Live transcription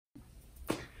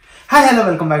Hi, hello,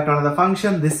 welcome back to another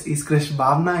function. This is Krish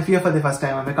Bavana. If you're for the first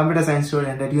time, I'm a computer science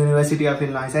student at University of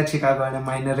Illinois at Chicago and I'm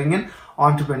minoring in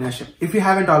entrepreneurship. If you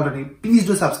haven't already, please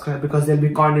do subscribe because there'll be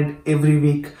content every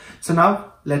week. So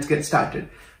now let's get started.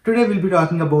 Today we'll be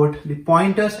talking about the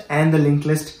pointers and the linked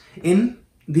list in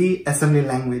the assembly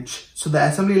language. So the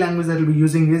assembly language that we'll be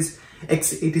using is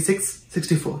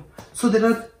x86-64. So there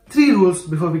are three rules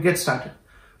before we get started.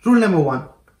 Rule number one.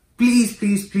 Please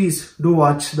do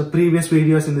watch the previous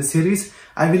videos in the series.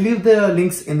 I will leave the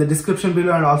links in the description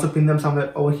below and also pin them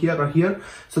somewhere over here or here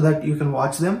so that you can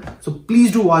watch them. So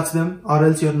please do watch them or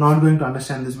else you're not going to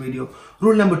understand this video.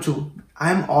 Rule number two.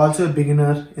 I'm also a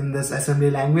beginner in this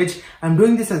assembly language. I'm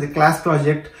doing this as a class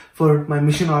project for my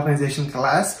mission organization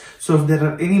class. So if there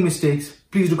are any mistakes,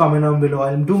 please do comment down below.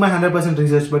 I'll do my 100%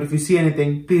 research, but if you see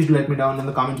anything, please do let me down in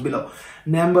the comments below.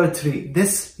 Number three,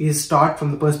 this is taught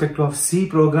from the perspective of C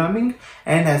programming.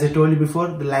 And as I told you before,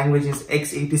 the language is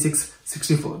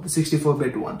x86-64, the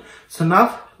 64-bit one. So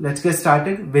now let's get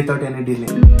started without any delay.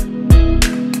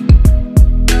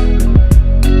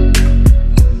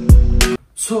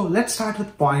 So let's start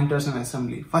with pointers and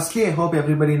assembly. Firstly, I hope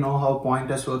everybody know how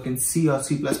pointers work in C or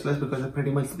C++ because they're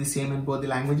pretty much the same in both the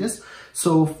languages.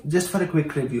 So just for a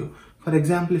quick review. For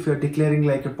example, if you're declaring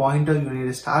like a pointer, you need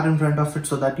a star in front of it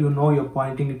so that you know you're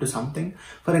pointing it to something.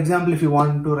 For example, if you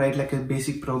want to write like a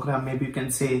basic program, maybe you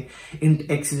can say int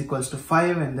x is equals to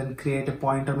 5 and then create a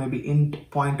pointer, maybe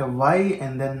int pointer y,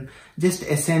 and then just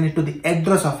assign it to the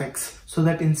address of x. So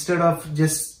that instead of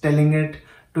just telling it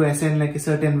to assign like a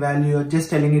certain value, or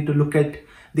just telling it to look at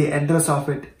the address of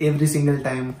it every single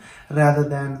time rather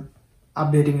than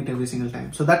updating it every single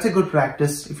time. So that's a good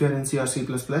practice if you're in C or C++.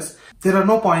 There are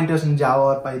no pointers in Java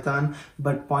or Python,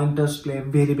 but pointers play a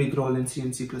very big role in C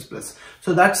and C++.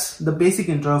 So that's the basic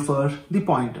intro for the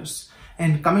pointers.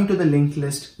 And coming to the linked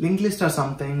list are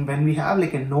something when we have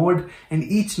like a node and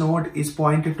each node is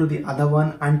pointed to the other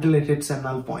one until it hits a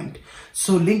null point.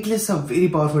 So linked lists are very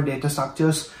powerful data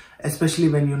structures, especially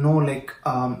when you know like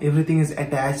everything is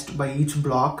attached by each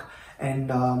block.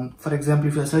 And for example,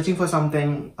 if you're searching for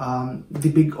something, the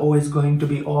big O is going to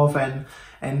be off, and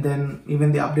then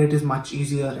even the update is much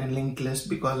easier in linked list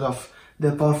because of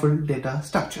the powerful data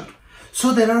structure.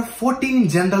 So there are 14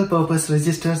 general purpose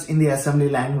registers in the assembly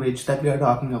language that we are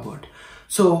talking about.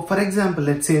 So for example,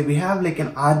 let's say we have like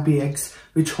an RBX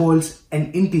which holds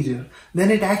an integer, then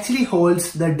it actually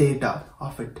holds the data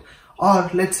of it.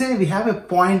 Or let's say we have a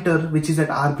pointer which is at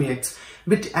RBX,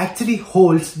 which actually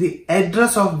holds the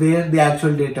address of where the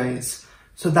actual data is.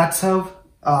 So that's how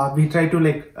we try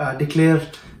to declare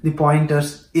the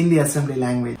pointers in the assembly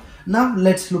language. Now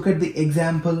let's look at the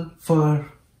example for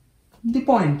the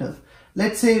pointer.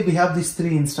 Let's say we have these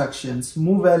three instructions: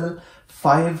 move L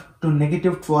 5 to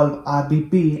 -12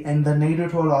 RBP, and the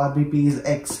 -12 RBP is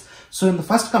X. So in the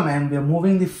first command, we are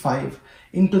moving the 5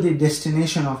 into the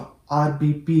destination of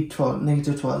RBP 12,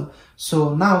 -12.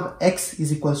 So now X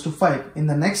is equals to 5. In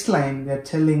the next line, we are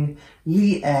telling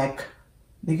LEAC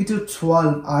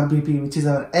 -12 RBP, which is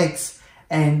our X,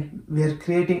 and we are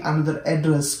creating another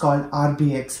address called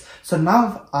RBX. So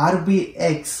now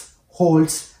RBX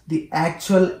holds the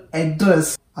actual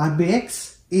address.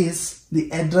 RBX is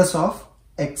the address of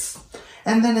X.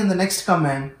 And then in the next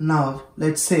command, now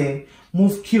let's say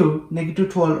move Q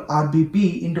 -12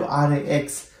 RBP into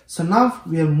RAX. So now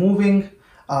we are moving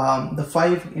the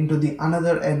 5 into the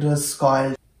another address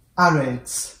called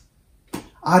RAX.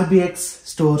 RBX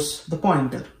stores the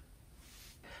pointer.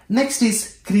 Next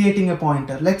is creating a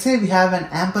pointer. Let's say we have an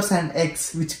ampersand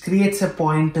X which creates a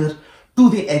pointer to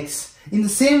the X. In the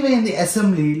same way in the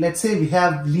assembly, let's say we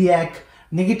have LEAC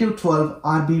 -12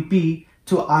 RBP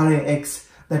to RAX.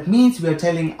 That means we are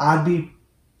telling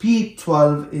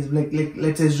RBP12 is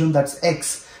let's assume that's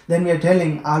X. Then we are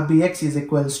telling RBX is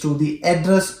equals to the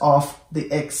address of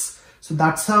the X. So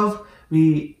that's how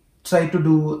we try to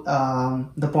do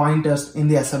the pointers in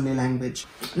the assembly language.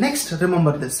 Next,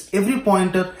 remember this. Every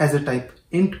pointer has a type.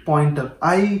 Int pointer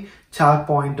I, char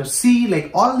pointer C,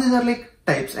 like all these are like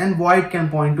types, and void can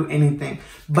point to anything.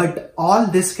 But all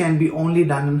this can be only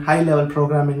done in high level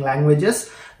programming languages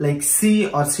like C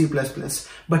or C++.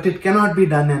 But it cannot be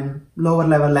done in lower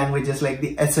level languages like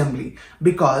the assembly,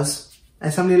 because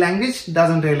assembly language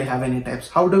doesn't really have any types.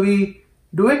 How do we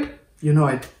do it? You know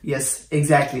it. Yes,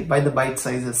 exactly, by the byte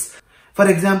sizes. For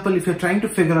example, if you're trying to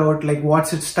figure out like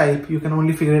what's its type, you can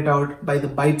only figure it out by the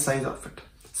byte size of it.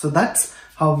 So that's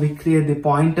how we create the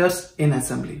pointers in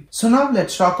assembly. So now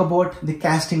let's talk about the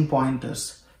casting pointers.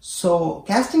 So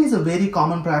casting is a very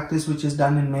common practice which is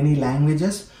done in many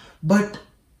languages, but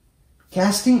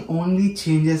casting only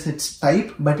changes its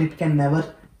type, but it can never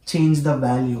change the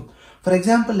value. For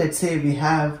example, let's say we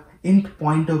have int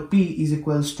pointer p is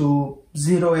equals to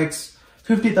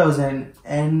 0x50,000,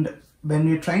 and when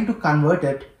we're trying to convert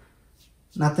it,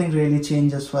 nothing really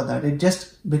changes for that. It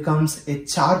just becomes a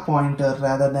char pointer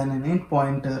rather than an int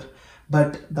pointer,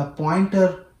 but the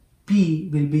pointer p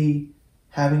will be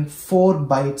having 4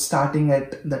 bytes starting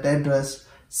at that address.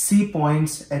 C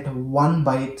points at 1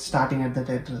 byte starting at that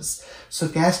address. So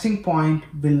casting point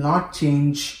will not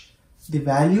change the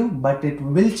value, but it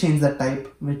will change the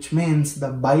type, which means the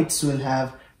bytes will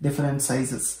have different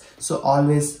sizes. So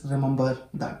always remember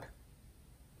that.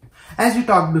 As we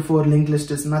talked before, linked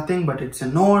list is nothing but it's a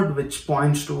node which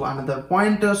points to another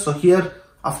pointer. So here,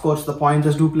 of course, the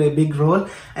pointers do play a big role,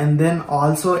 and then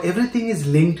also everything is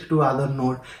linked to other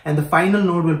node, and the final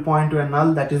node will point to a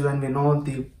null. That is when we know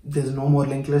there's no more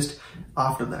linked list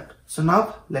after that. So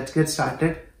now let's get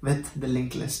started with the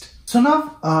linked list. So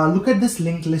now look at this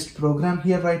linked list program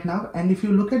here right now, and if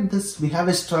you look at this, we have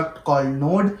a struct called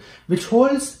node which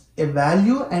holds a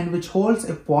value and which holds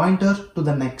a pointer to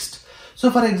the next.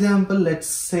 So for example, let's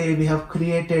say we have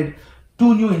created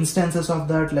 2 new instances of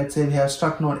that. Let's say we have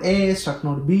struct node A, struct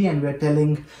node B, and we're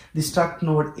telling the struct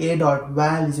node A dot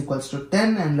val is equals to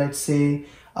 10, and let's say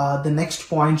the next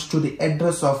points to the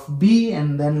address of B,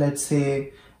 and then let's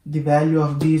say the value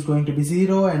of B is going to be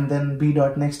 0, and then B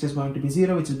dot next is going to be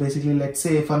 0, which is basically, let's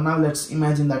say for now, let's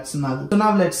imagine that's null. So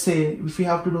now let's say if we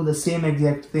have to do the same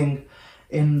exact thing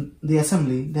in the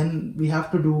assembly, then we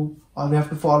have to do, or we have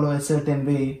to follow a certain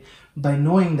way by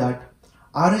knowing that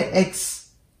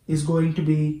RAX is going to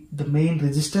be the main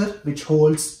register which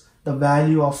holds the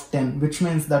value of 10, which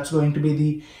means that's going to be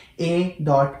the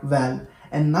a.val.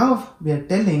 And now we are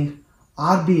telling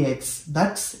RBX,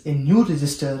 that's a new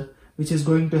register which is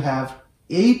going to have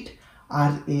 8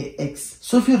 RAX.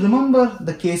 So if you remember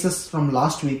the cases from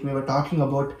last week, we were talking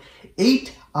about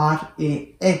 8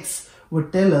 RAX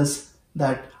would tell us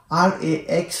that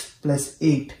RAX plus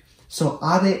 8. So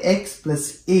RAX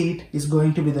plus 8 is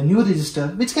going to be the new register,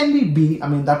 which can be B. I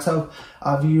mean, that's how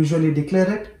we usually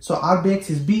declare it. So RBX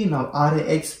is B. Now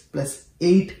RAX plus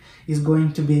 8 is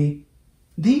going to be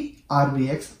the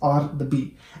RBX or the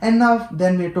B. And now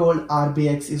then we're told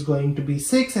RBX is going to be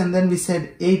 6, and then we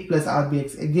said 8 plus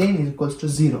RBX again is equals to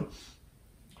 0.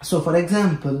 So for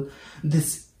example,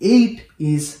 this 8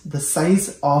 is the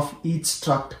size of each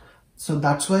struct. So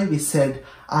that's why we said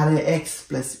RAX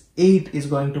plus 8 is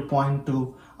going to point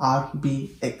to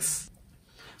RBX.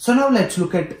 So now let's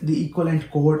look at the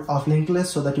equivalent code of linked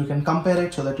list so that you can compare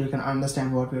it, so that you can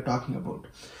understand what we're talking about.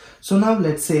 So now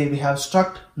let's say we have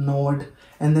struct node,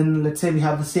 and then let's say we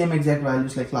have the same exact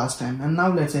values like last time. And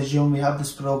now let's assume we have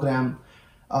this program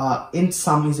int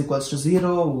sum is equals to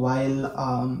 0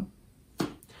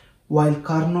 while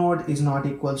cur node is not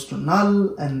equals to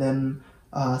null, and then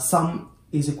sum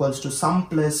is equals to sum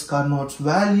plus cur node's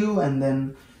value, and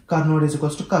then cur node is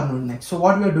equals to cur node next. So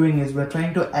what we are doing is we're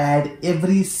trying to add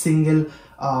every single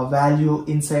value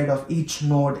inside of each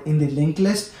node in the linked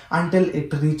list until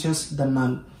it reaches the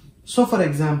null. So for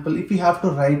example, if we have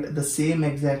to write the same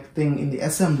exact thing in the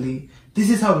assembly, this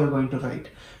is how we're going to write.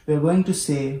 We're going to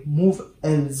say move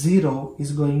L0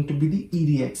 is going to be the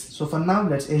EDX. So for now,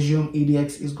 let's assume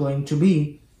EDX is going to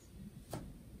be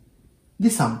the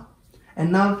sum.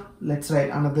 And now let's write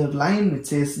another line which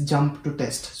says jump to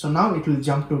test. So now it will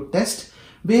jump to test,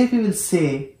 where we will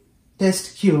say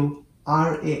test Q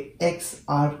RAX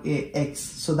RAX.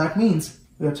 So that means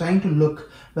we are trying to look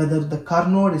whether the cur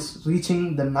node is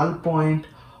reaching the null point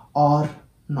or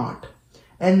not.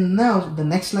 And now the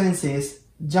next line says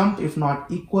jump if not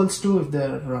equals to. If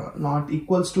they're not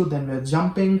equals to, then we're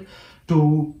jumping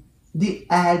to the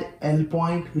add L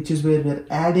point, which is where we're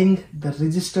adding the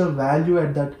register value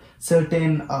at that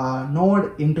certain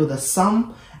node into the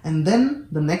sum. And then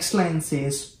the next line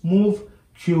says move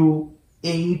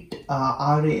Q8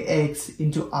 RAX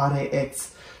into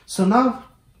RAX. So now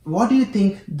what do you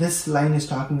think this line is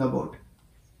talking about?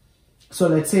 So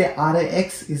let's say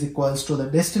RAX is equals to the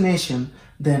destination,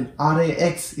 then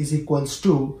RAX is equals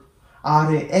to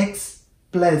RAX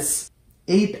plus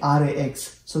 8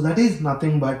 RAX. So that is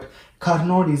nothing but cur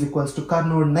node is equals to cur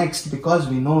node next, because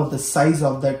we know the size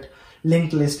of that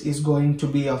linked list is going to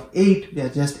be of 8. We are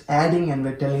just adding and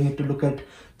we're telling it to look at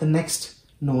the next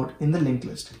node in the linked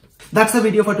list. That's the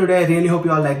video for today. I really hope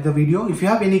you all liked the video. If you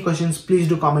have any questions, please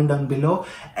do comment down below.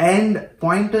 And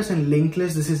pointers and linked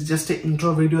lists, this is just an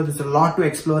intro video. There's a lot to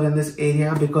explore in this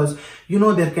area, because you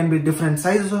know there can be different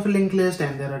sizes of a linked list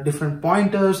and there are different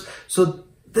pointers. So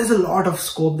there's a lot of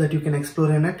scope that you can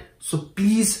explore in it. So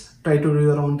please try to do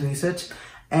your own research.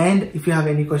 And if you have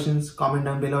any questions, comment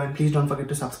down below, and please don't forget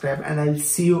to subscribe, and I'll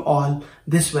see you all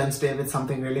this Wednesday with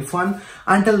something really fun.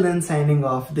 Until then, signing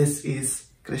off, this is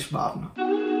Krish Bavana.